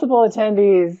CZO. Multiple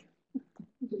attendees.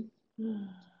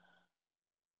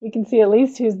 We can see at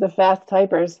least who's the fast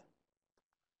typers.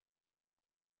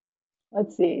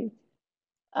 Let's see.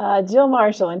 Jill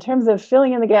Marshall, in terms of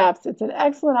filling in the gaps, it's an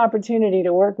excellent opportunity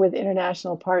to work with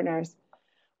international partners.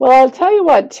 Well, I'll tell you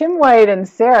what, Tim White and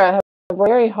Sarah have worked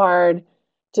very hard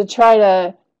to try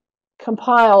to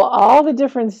compile all the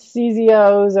different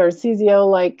CZOs or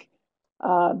CZO-like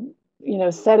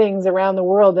settings around the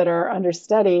world that are under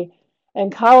study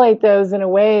and collate those in a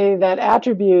way that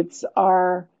attributes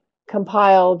are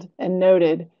compiled and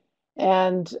noted.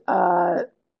 And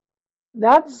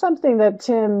that's something that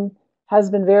Tim has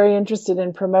been very interested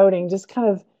in promoting, just kind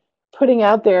of putting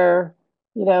out there,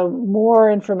 more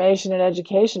information and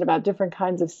education about different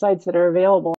kinds of sites that are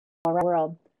available around the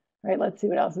world. All right, let's see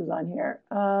what else is on here.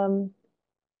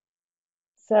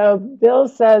 So Bill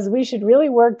says we should really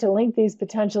work to link these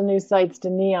potential new sites to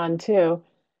NEON too.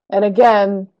 And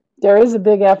again, there is a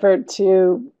big effort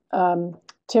to,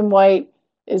 Tim White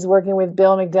is working with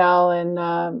Bill McDowell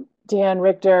and Dan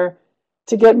Richter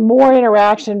to get more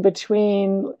interaction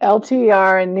between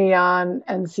LTER and NEON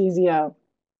and CZO.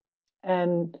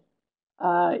 And,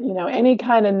 any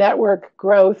kind of network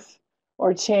growth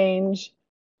or change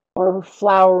or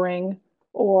flowering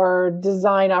or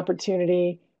design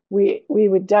opportunity, we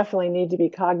would definitely need to be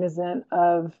cognizant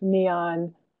of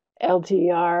NEON,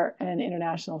 LTER, and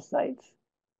international sites.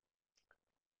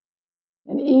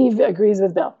 And Eve agrees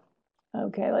with Bill.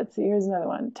 Okay, let's see, here's another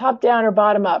one. Top down or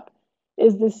bottom up?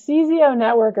 Is the CZO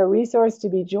network a resource to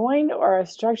be joined or a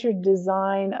structured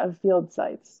design of field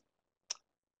sites?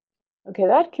 Okay,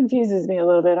 that confuses me a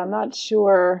little bit. I'm not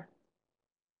sure.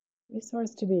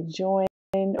 Resource to be joined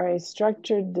or a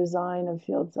structured design of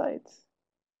field sites.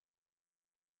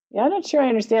 Yeah, I'm not sure I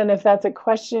understand if that's a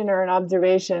question or an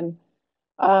observation.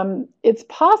 It's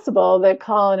possible that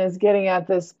Colin is getting at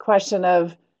this question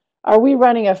of, are we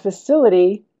running a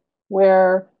facility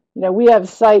where, we have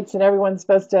sites and everyone's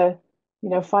supposed to,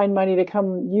 find money to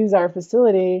come use our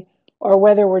facility, or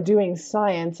whether we're doing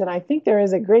science. And I think there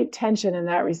is a great tension in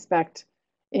that respect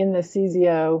in the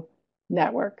CZO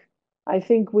network. I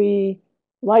think we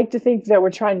like to think that we're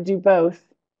trying to do both,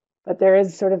 but there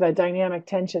is sort of a dynamic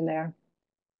tension there.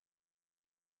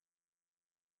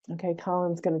 Okay,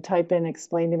 Colin's going to type in,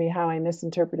 explain to me how I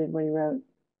misinterpreted what he wrote.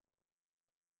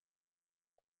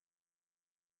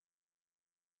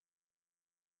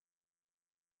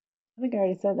 I think I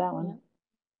already said that one.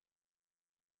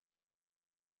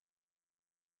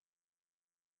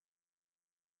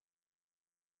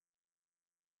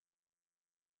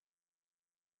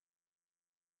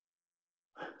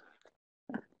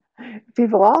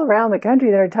 People all around the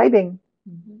country that are typing.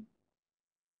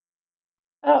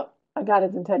 Oh, I got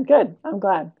his intent. Good. I'm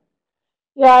glad.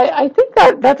 Yeah, I think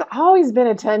that that's always been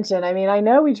a tension. I mean, I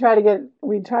know we try to,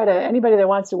 anybody that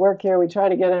wants to work here, we try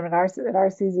to get them at our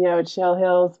CZO at Shell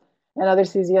Hills, and other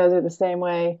CZOs are the same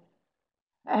way.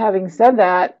 Having said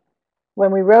that,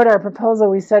 when we wrote our proposal,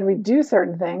 we said we'd do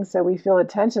certain things, so we feel a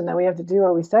tension that we have to do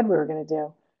what we said we were going to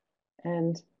do.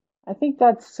 And I think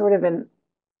that's sort of an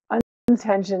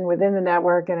tension within the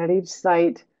network and at each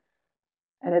site,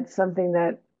 and it's something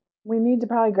that we need to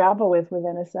probably grapple with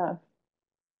NSF.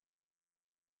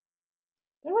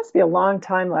 There must be a long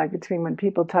time lag between when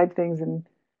people type things and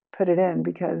put it in,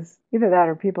 because either that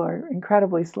or people are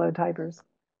incredibly slow typers.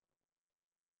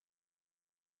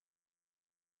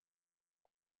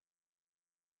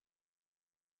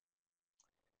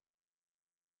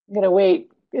 I'm going to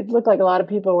wait. It looked like a lot of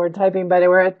people were typing, but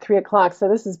we're at 3 o'clock, so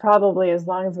this is probably as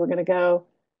long as we're going to go.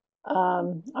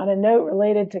 On a note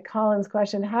related to Colin's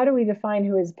question, how do we define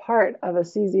who is part of a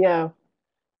CZO?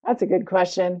 That's a good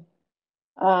question.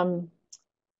 You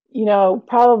know,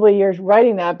 probably you're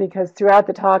writing that because throughout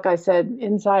the talk I said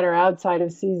inside or outside of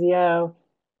CZO.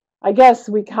 I guess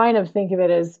we kind of think of it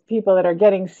as people that are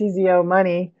getting CZO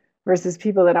money versus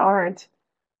people that aren't.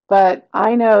 But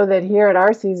I know that here at our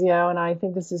CZO, and I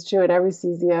think this is true at every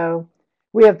CZO,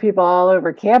 we have people all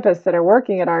over campus that are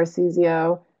working at our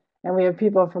CZO, and we have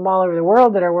people from all over the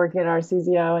world that are working at our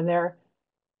CZO, and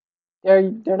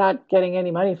they're not getting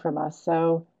any money from us.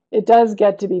 So it does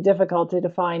get to be difficult to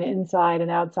define inside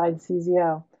and outside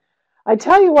CZO. I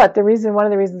tell you what, one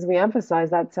of the reasons we emphasize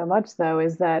that so much, though,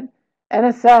 is that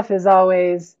NSF is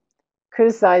always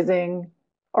criticizing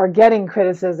or getting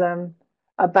criticism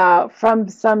about from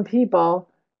some people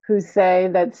who say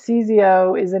that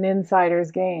CZO is an insider's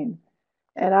game.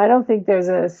 And I don't think there's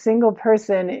a single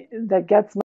person that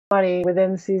gets money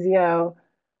within CZO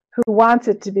who wants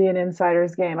it to be an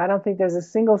insider's game. I don't think there's a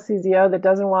single CZO that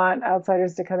doesn't want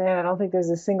outsiders to come in. I don't think there's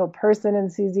a single person in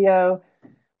CZO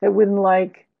that wouldn't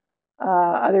like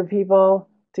other people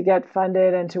to get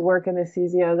funded and to work in the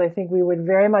CZOs. I think we would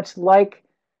very much like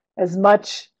as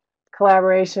much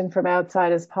collaboration from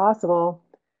outside as possible.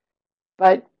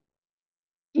 But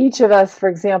each of us, for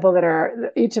example,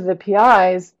 each of the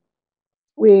PIs,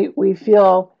 we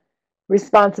feel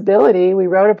responsibility. We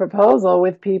wrote a proposal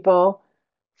with people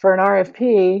for an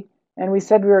RFP, and we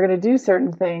said we were going to do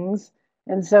certain things.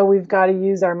 And so we've got to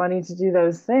use our money to do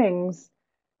those things.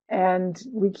 And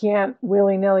we can't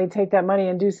willy-nilly take that money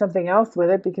and do something else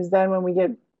with it, because then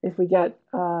if we get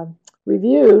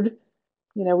reviewed,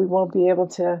 you know, we won't be able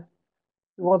to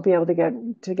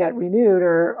get renewed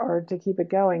or to keep it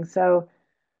going. So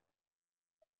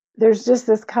there's just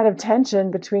this kind of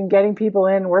tension between getting people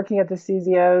in, working at the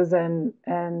CZOs,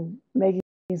 and making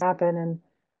things happen. And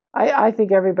I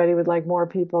think everybody would like more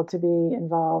people to be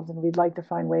involved, and we'd like to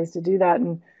find ways to do that.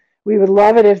 And we would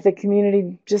love it if the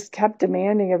community just kept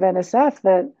demanding of NSF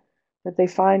that they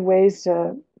find ways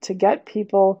to get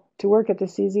people to work at the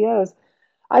CZOs.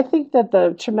 I think that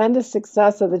the tremendous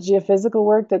success of the geophysical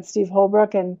work that Steve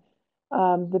Holbrook and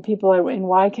the people in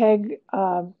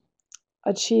YCAG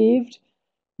achieved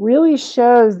really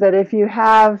shows that if you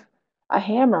have a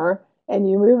hammer and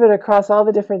you move it across all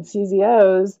the different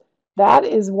CZOs, that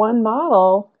is one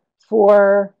model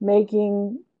for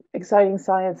making exciting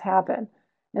science happen.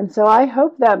 And so I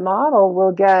hope that model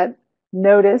will get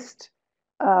noticed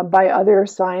by other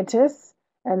scientists,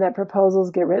 and that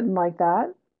proposals get written like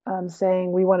that,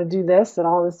 saying we want to do this at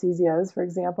all the CZOs, for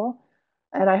example.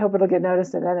 And I hope it'll get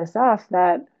noticed at NSF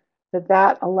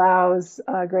that allows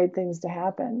great things to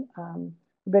happen.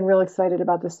 I've been real excited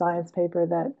about the science paper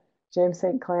that James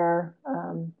St. Clair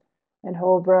and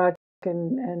Holbrook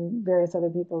and various other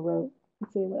people wrote.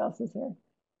 Let's see what else is here.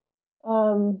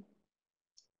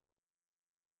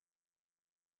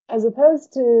 As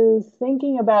opposed to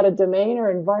thinking about a domain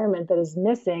or environment that is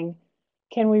missing,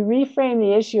 can we reframe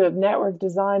the issue of network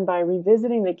design by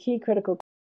revisiting the key critical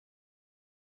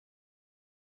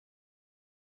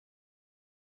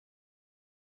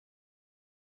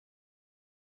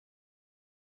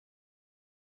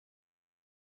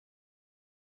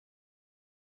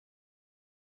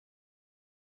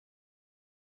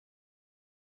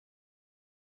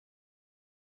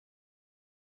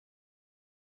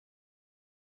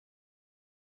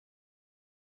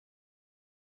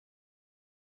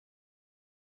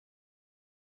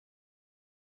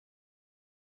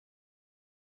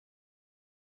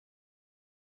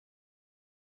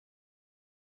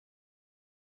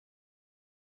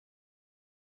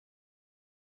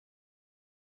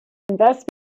investment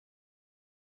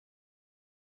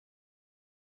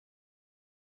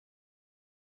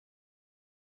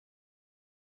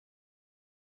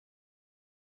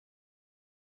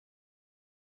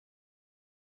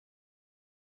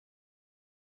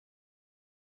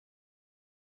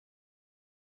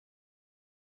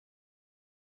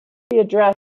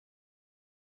addressed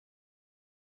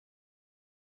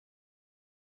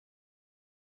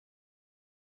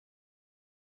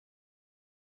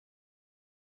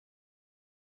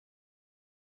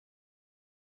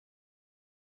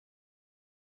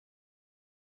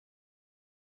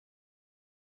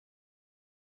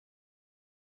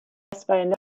by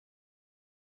a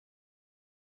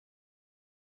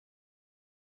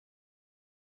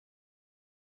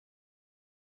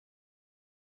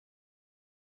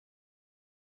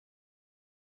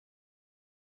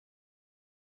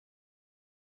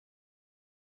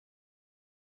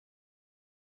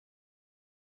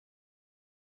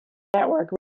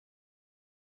network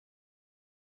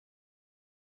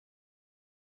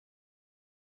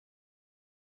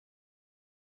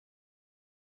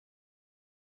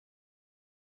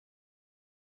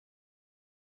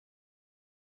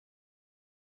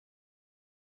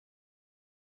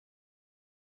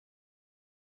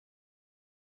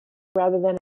rather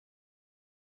than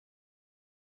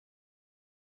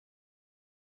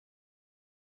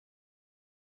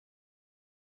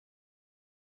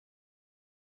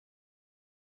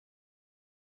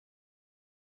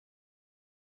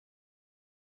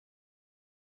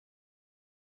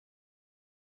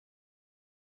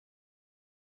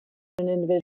an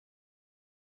individual.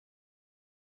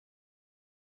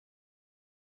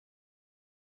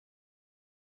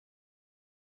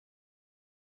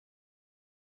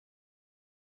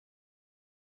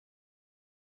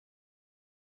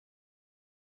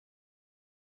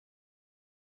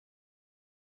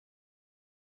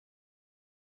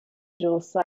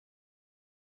 Site.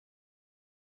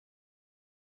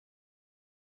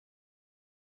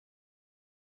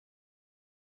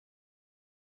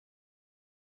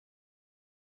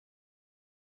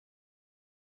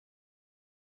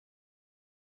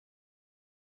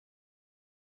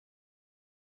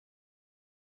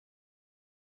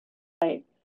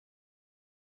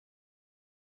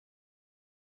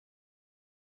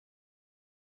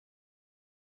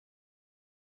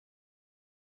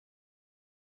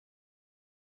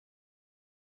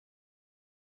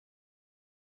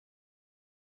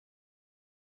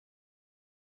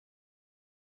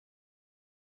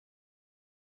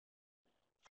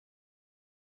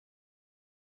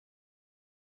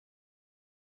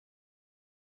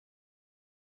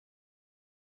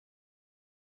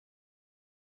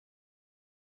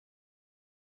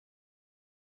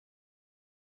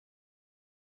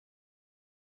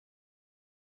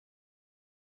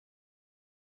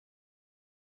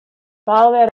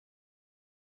 Follow that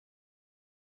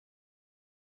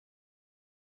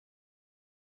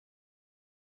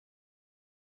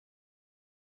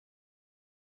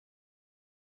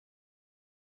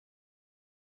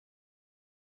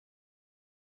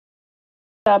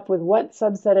up with what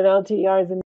subset of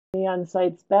LTERs and neon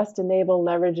sites best enable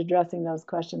leverage addressing those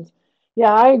questions.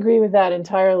 Yeah, I agree with that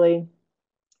entirely.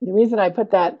 The reason I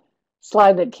put that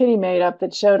slide that Kitty made up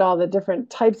that showed all the different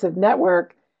types of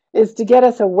network is to get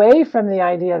us away from the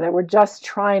idea that we're just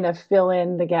trying to fill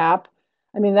in the gap.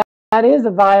 I mean, that is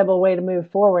a viable way to move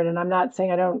forward, and I'm not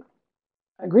saying I don't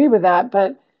agree with that,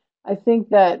 but I think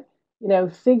that,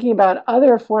 thinking about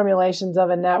other formulations of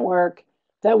a network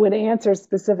that would answer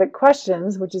specific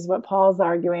questions, which is what Paul's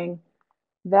arguing,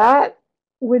 that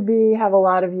would have a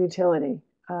lot of utility.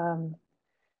 And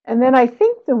then I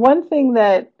think the one thing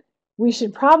that we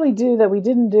should probably do that we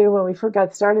didn't do when we first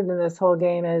got started in this whole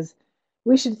game is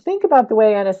we should think about the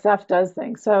way NSF does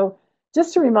things. So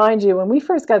just to remind you, when we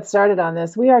first got started on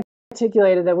this, we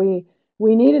articulated that we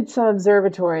needed some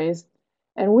observatories,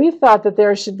 and we thought that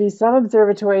there should be some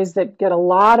observatories that get a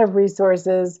lot of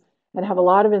resources and have a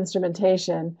lot of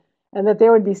instrumentation, and that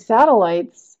there would be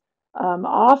satellites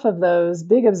off of those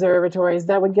big observatories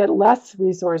that would get less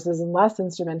resources and less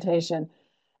instrumentation.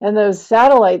 And those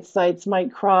satellite sites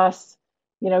might cross,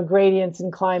 gradients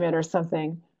in climate or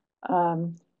something.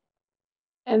 And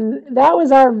that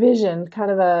was our vision,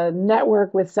 kind of a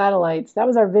network with satellites. That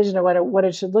was our vision of what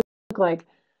it should look like.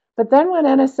 But then when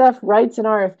NSF writes an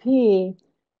RFP,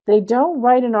 they don't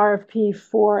write an RFP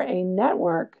for a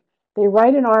network. They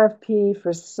write an RFP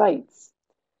for sites.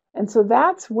 And so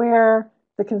that's where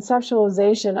the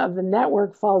conceptualization of the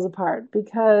network falls apart,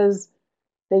 because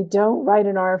they don't write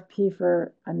an RFP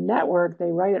for a network,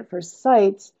 they write it for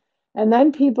sites. And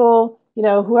then people,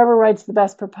 whoever writes the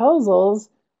best proposals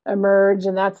emerge,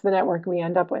 and that's the network we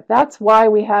end up with. That's why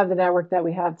we have the network that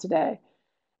we have today.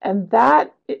 And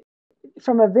that,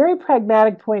 from a very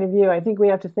pragmatic point of view, I think we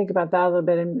have to think about that a little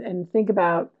bit and think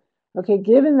about, okay,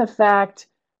 given the fact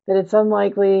that it's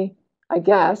unlikely, I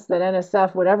guess, that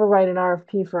NSF would ever write an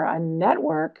RFP for a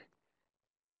network,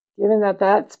 given that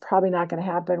that's probably not going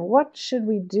to happen, what should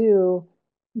we do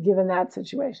given that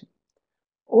situation?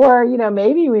 Or,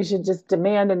 maybe we should just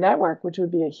demand a network, which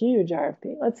would be a huge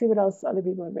RFP. Let's see what else other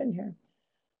people have written here.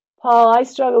 Paul, I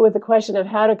struggle with the question of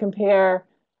how to compare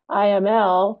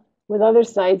IML with other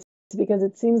sites because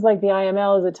it seems like the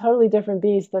IML is a totally different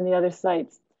beast than the other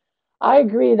sites. I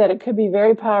agree that it could be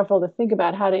very powerful to think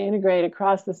about how to integrate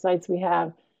across the sites we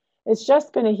have. It's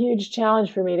just been a huge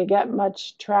challenge for me to get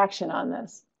much traction on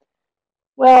this.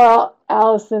 Well,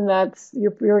 Allison,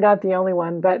 you're not the only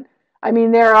one, but I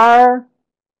mean there are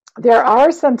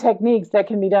some techniques that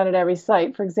can be done at every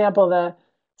site. For example, the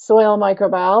soil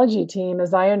microbiology team,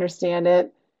 as I understand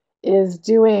it, is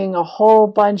doing a whole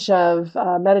bunch of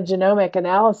metagenomic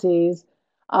analyses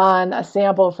on a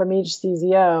sample from each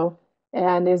CZO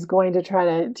and is going to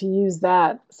try to use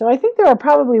that. So I think there are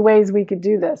probably ways we could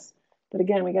do this. But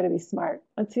again, we got to be smart.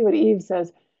 Let's see what Eve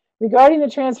says. Regarding the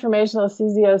transformational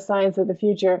CZO science of the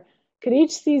future, could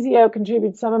each CZO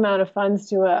contribute some amount of funds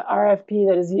to a RFP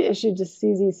that is issued to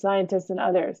CZ scientists and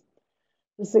others?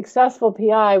 The successful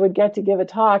PI would get to give a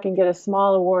talk and get a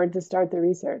small award to start the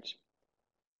research.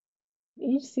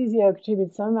 Each CZO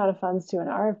contributes some amount of funds to an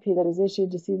RFP that is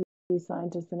issued to CZ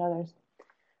scientists and others.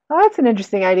 Well, that's an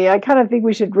interesting idea. I kind of think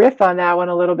we should riff on that one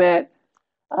a little bit.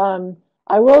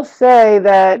 I will say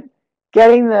that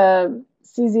getting the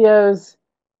CZOs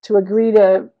to agree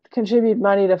to contribute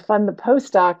money to fund the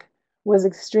postdoc was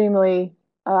extremely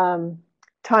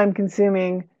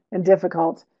time-consuming and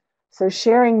difficult. So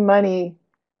sharing money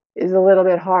is a little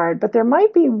bit hard, but there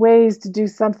might be ways to do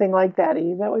something like that,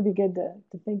 Eve. That would be good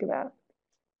to think about.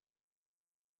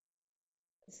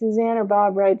 Suzanne or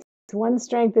Bob writes, one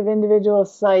strength of individual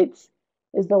sites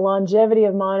is the longevity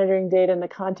of monitoring data and the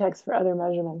context for other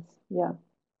measurements. Yeah.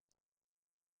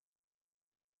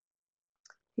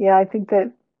 Yeah, I think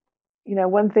that,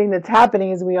 one thing that's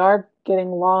happening is we are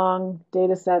getting long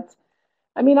data sets.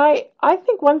 I mean, I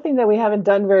think one thing that we haven't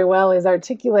done very well is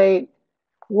articulate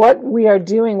what we are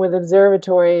doing with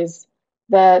observatories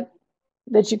that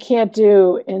you can't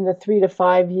do in the 3 to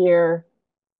 5 year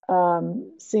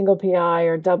single PI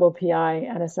or double PI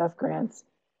NSF grants.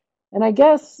 And I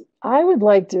guess I would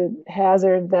like to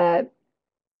hazard that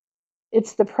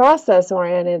it's the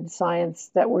process-oriented science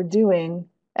that we're doing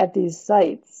at these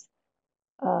sites.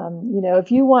 If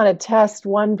you want to test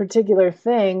one particular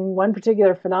thing, one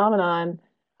particular phenomenon,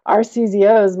 our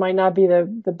CZOs might not be the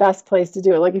best place to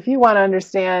do it. Like if you want to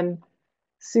understand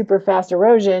super fast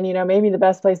erosion, maybe the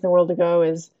best place in the world to go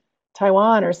is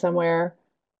Taiwan or somewhere.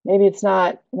 Maybe it's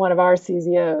not one of our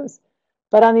CZOs.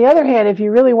 But on the other hand, if you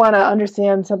really want to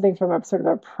understand something from a sort of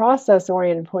a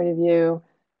process-oriented point of view,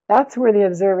 that's where the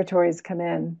observatories come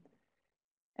in.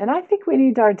 And I think we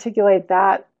need to articulate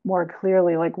that more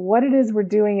clearly, like what it is we're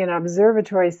doing in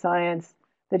observatory science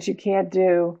that you can't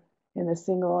do in the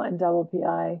single and double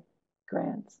PI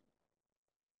grants.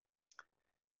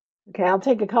 Okay, I'll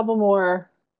take a couple more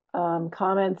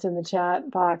comments in the chat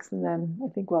box, and then I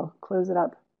think we'll close it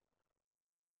up.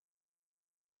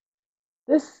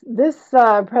 This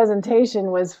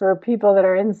presentation was for people that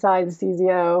are inside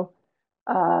CZO,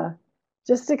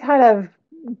 just to kind of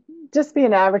just be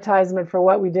an advertisement for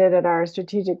what we did at our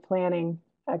strategic planning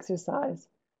exercise.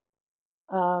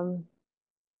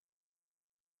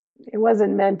 It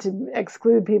wasn't meant to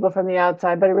exclude people from the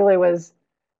outside, but it really was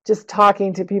just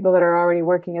talking to people that are already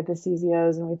working at the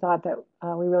CZOs, and we thought that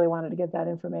we really wanted to get that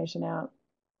information out.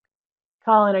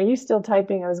 Colin, are you still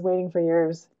typing? I was waiting for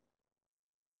yours.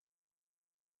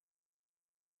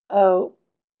 Oh,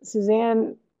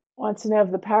 Suzanne wants to know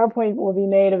if the PowerPoint will be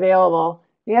made available.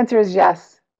 The answer is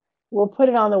yes. We'll put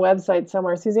it on the website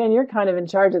somewhere. Suzanne, you're kind of in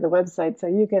charge of the website, so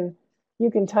you can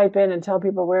type in and tell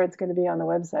people where it's going to be on the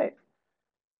website.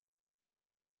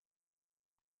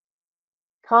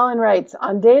 Colin writes,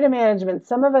 on data management,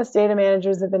 some of us data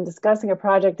managers have been discussing a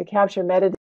project to capture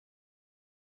metadata